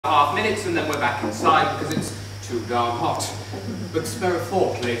half minutes and then we're back inside because it's too darn hot. But spare a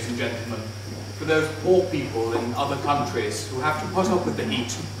thought, ladies and gentlemen, for those poor people in other countries who have to put up with the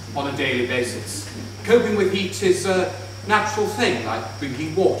heat on a daily basis. Coping with heat is a natural thing, like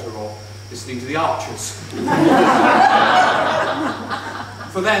drinking water or listening to the Archers.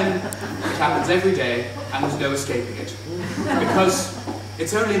 For them, it happens every day and there's no escaping it. Because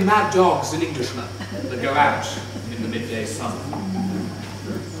it's only mad dogs and Englishmen that go out in the midday sun.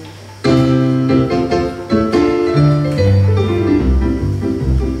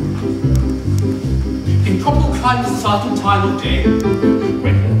 Climbs a certain time of day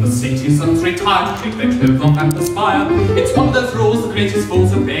when all the citizens retire to take their clothes off and perspire. It's one of those rules the greatest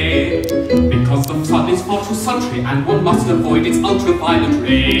fools obey, because the sun is far too sultry and one must avoid its ultraviolet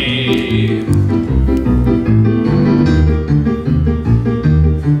ray.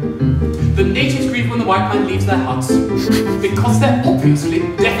 The natives grieve when the white man leaves their huts, because they're obviously,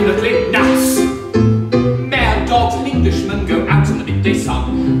 definitely nuts. Mad dogs and Englishmen go out in the midday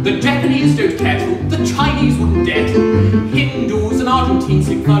sun. The Japanese don't care to, the Chinese wouldn't dare to. Hindus and Argentines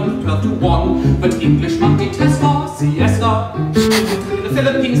sleep from 12 to 1, but Englishmen detest our siesta. In the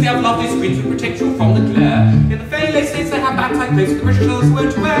Philippines they have lovely screens that protect you from the glare. In the Fairlay States they have bags like clothes the Britishers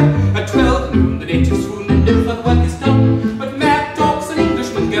won't wear. At 12 noon the natives swoon and no further work is done. But mad dogs and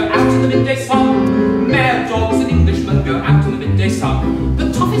Englishmen go out in the midday sun. Mad dogs and Englishmen go out in the midday sun.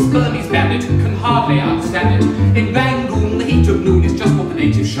 The toughest Burmese bandit can hardly understand it. In Rangoon the heat of noon is just what the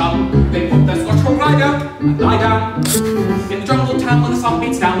natives shun. They put their Scotch hog rider and lie down. In the jungle town when the sun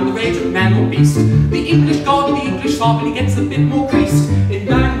beats down on the rage of man or beast, the English garden, the English farm, and he gets a bit more creased. In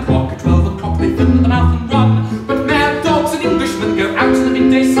Bangkok at 12 o'clock they fill the mouth and run. But mad dogs and Englishmen go out in the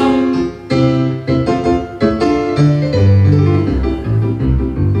midday sun.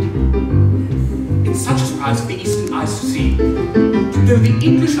 It's such a surprise for the eastern eyes to see. Though the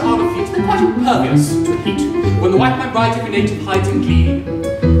English are defeat, they're quite impervious to heat. When the white man rides, every native hides in glee,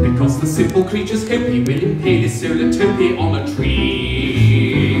 because the simple creatures hope he will impale his solar topi on a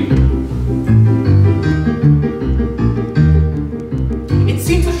tree. It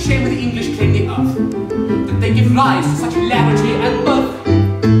seems such a shame when the English claim the earth, that they give rise to such hilarity and mirth.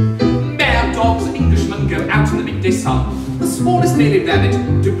 Mad dogs and Englishmen go out in the midday sun. The smallest native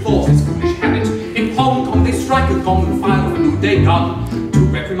rabbit deplores his foolish habit. In Hong Kong they strike a gong and fire off a noonday gun to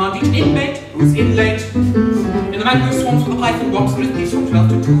reprimand each inmate who's in late. In the mangrove swamps with the python rocks there is peace from 12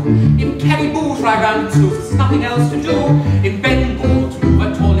 to 2. In Caribou drive round in schools, there's nothing else to do. In bed